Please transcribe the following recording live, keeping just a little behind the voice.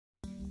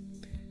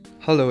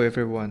Hello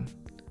everyone.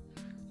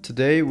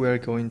 Today we are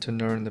going to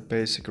learn the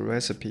basic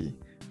recipe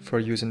for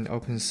using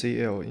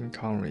OpenCL in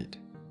Conrad,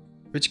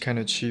 which can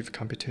achieve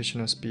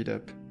computational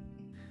speedup.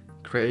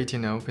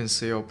 Creating an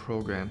OpenCL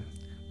program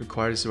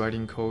requires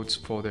writing codes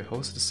for the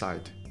host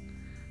side,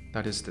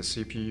 that is the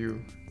CPU,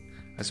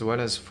 as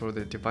well as for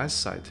the device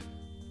side,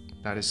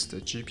 that is the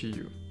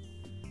GPU.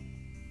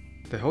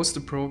 The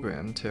host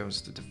program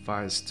tells the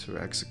device to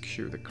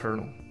execute the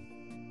kernel,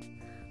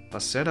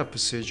 but setup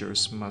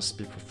procedures must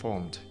be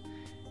performed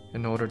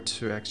in order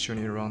to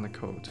actually run the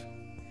code,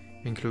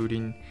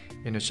 including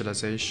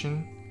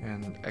initialization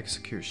and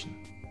execution.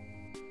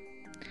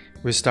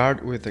 We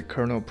start with the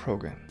kernel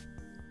program.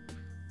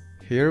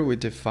 Here we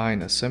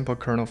define a simple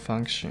kernel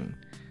function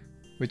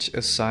which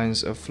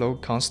assigns a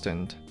float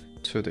constant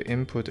to the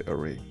input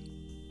array.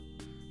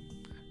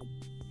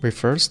 We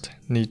first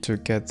need to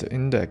get the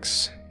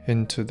index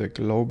into the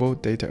global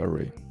data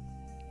array.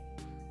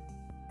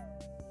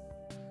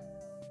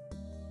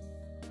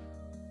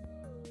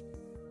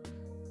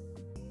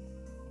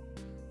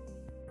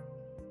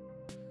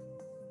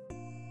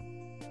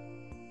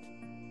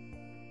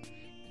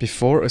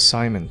 Before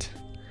assignment,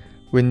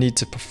 we need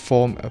to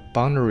perform a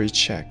boundary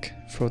check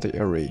for the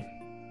array.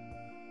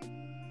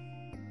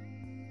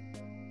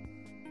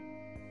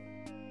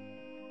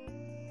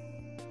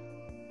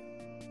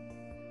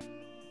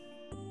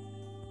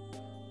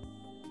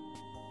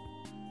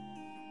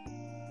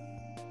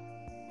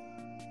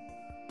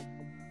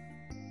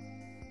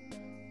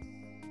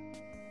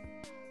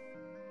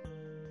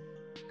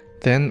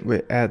 Then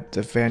we add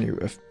the value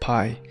of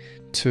pi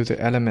to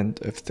the element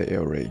of the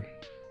array.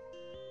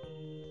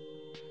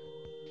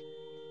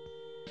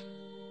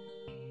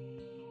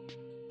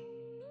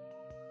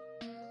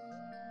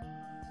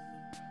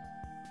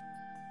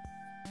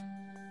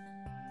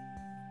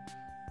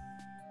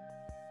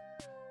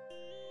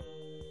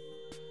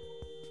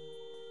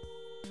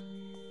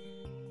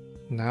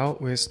 Now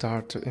we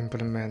start to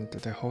implement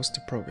the host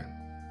program.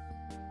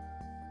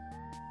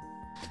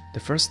 The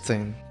first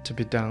thing to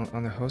be done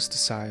on the host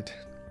side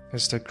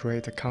is to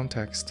create a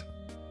context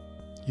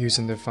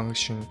using the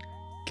function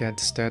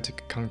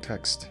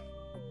getStaticContext.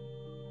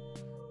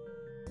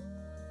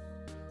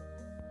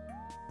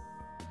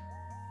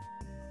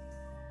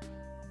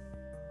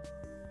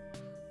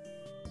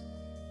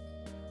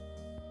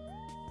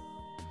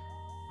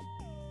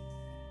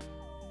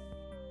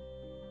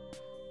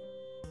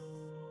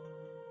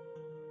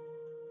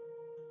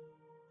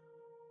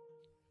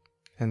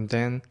 And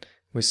then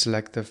we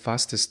select the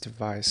fastest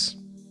device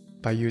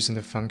by using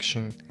the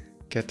function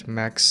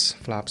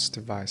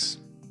getMaxFlopsDevice.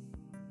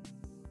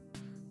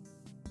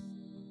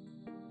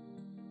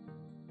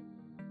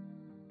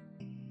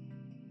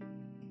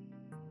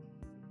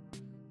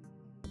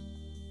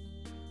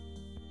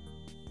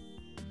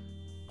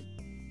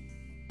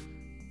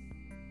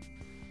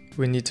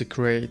 We need to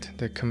create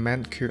the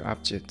command queue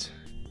object,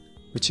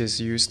 which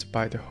is used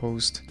by the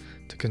host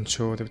to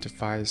control the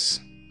device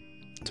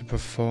to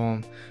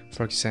perform,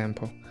 for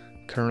example,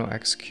 kernel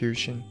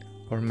execution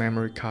or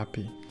memory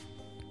copy.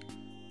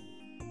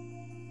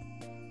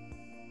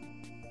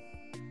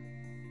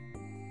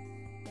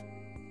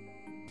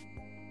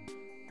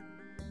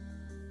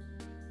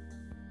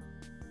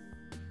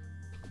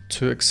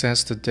 To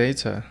access the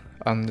data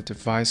on the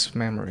device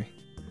memory,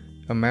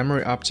 a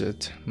memory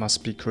object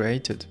must be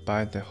created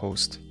by the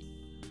host.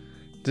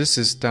 This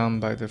is done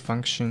by the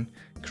function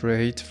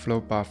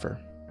createFloatBuffer.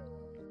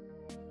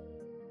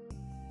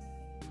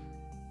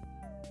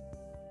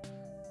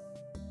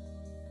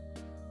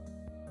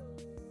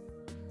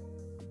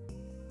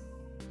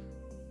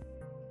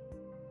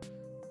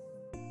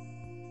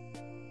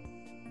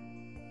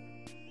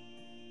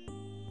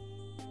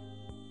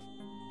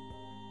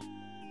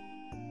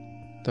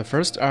 The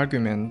first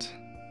argument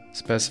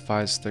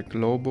specifies the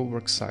global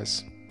work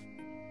size.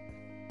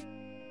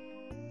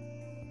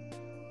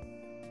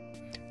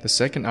 The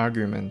second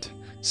argument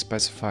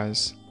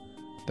specifies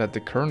that the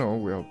kernel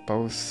will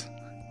both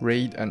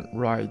read and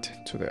write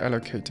to the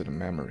allocated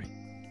memory.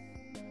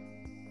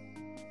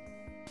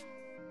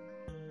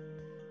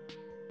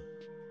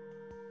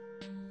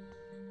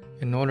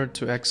 In order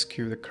to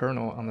execute the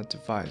kernel on the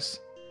device,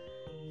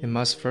 it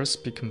must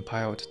first be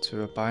compiled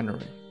to a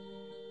binary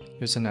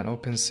using an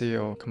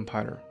OpenCL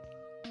compiler.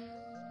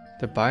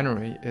 The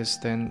binary is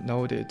then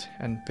loaded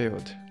and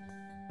built,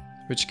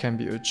 which can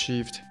be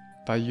achieved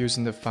by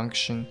using the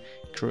function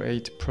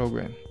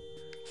createProgram,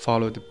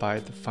 followed by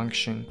the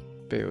function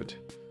build.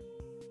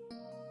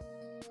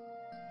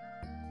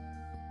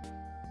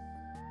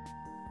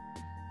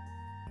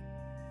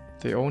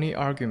 The only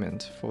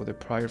argument for the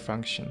prior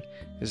function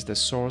is the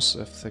source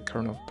of the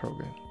kernel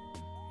program,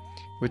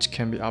 which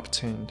can be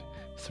obtained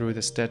through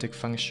the static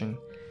function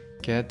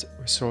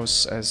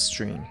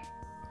getResourceAsString.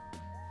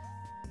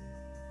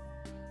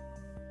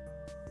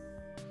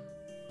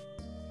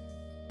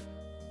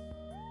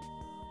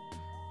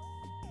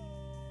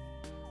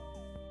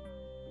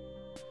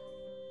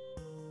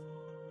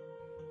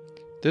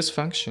 This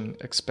function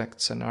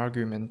expects an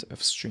argument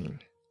of string,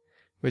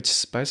 which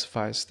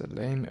specifies the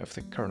name of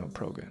the kernel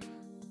program.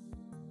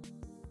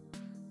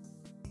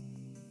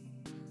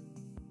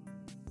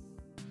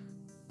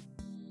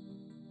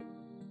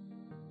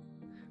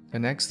 The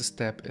next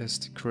step is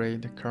to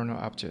create a kernel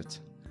object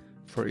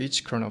for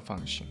each kernel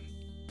function.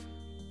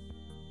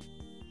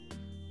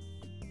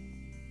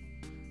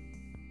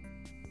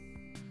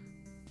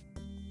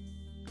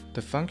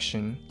 The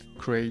function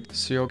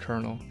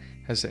createCLKernel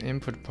has an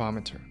input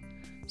parameter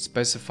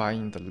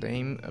specifying the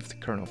name of the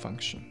kernel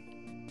function.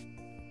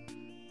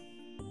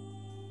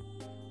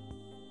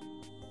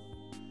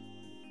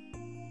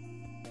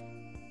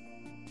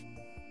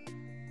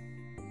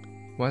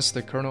 Once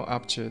the kernel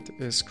object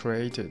is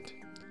created,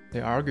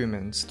 the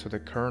arguments to the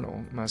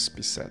kernel must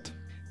be set.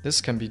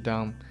 This can be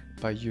done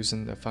by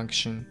using the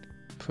function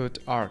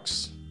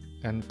putargs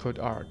and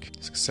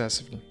putarg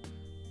successively.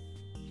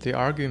 The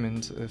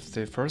argument of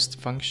the first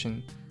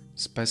function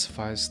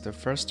specifies the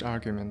first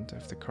argument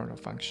of the kernel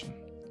function,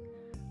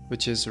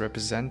 which is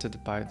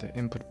represented by the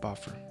input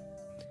buffer.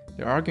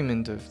 The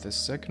argument of the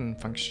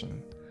second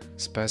function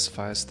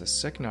specifies the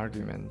second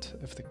argument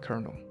of the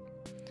kernel,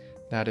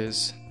 that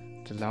is,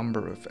 the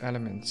number of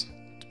elements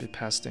to be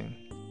passed in.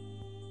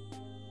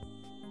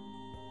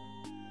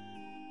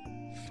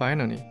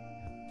 Finally,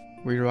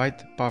 we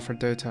write buffer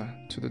data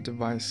to the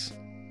device,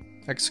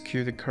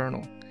 execute the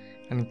kernel,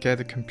 and get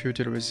the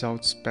computed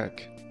results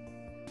back.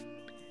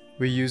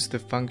 We use the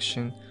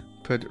function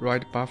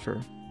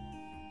putWriteBuffer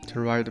to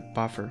write the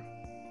buffer,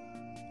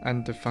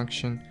 and the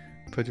function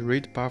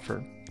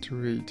putReadBuffer to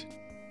read.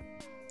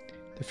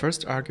 The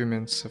first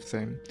arguments of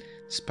them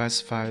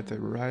specify the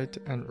write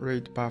and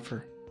read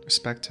buffer,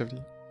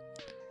 respectively.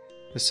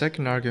 The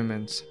second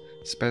arguments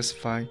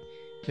specify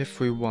if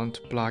we want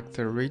to block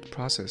the read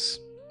process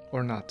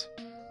or not.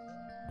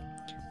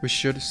 We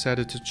should set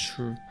it to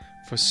true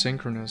for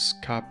synchronous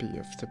copy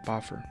of the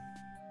buffer.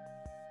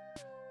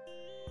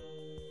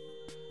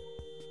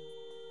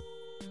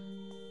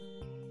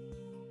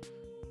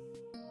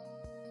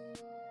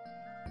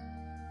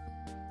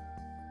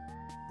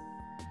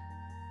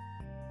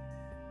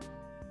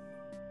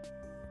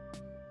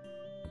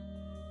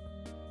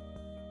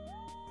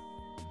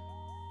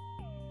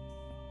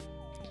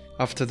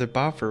 After the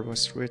buffer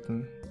was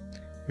written,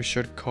 we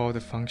should call the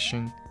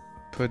function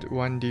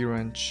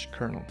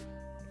put1drange_kernel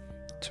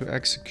to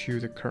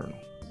execute the kernel,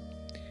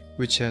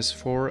 which has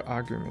 4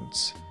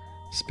 arguments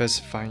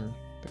specifying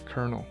the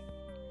kernel,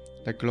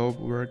 the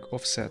global work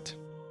offset,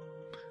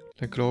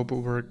 the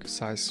global work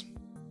size,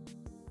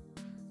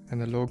 and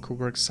the local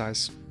work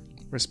size,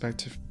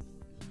 respectively.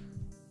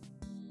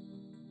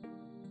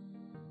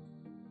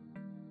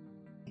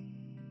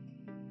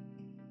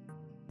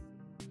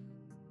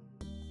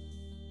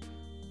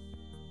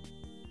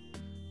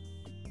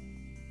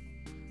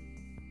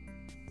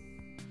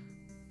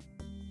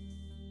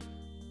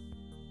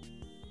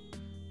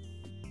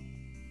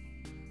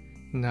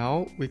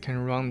 Now we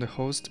can run the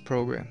host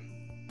program.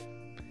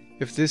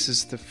 If this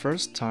is the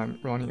first time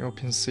running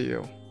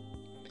OpenCL,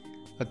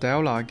 a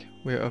dialog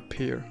will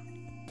appear,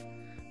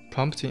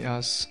 prompting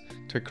us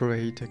to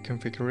create a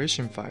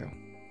configuration file.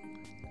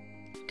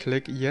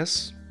 Click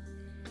Yes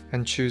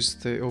and choose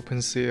the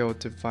OpenCL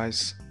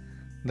device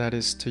that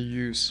is to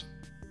use.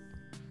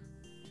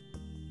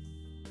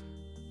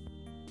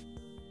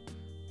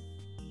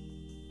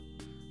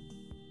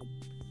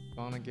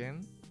 Run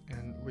again,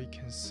 and we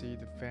can see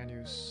the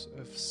values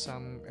of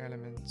some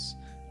elements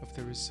of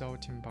the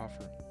resulting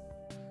buffer.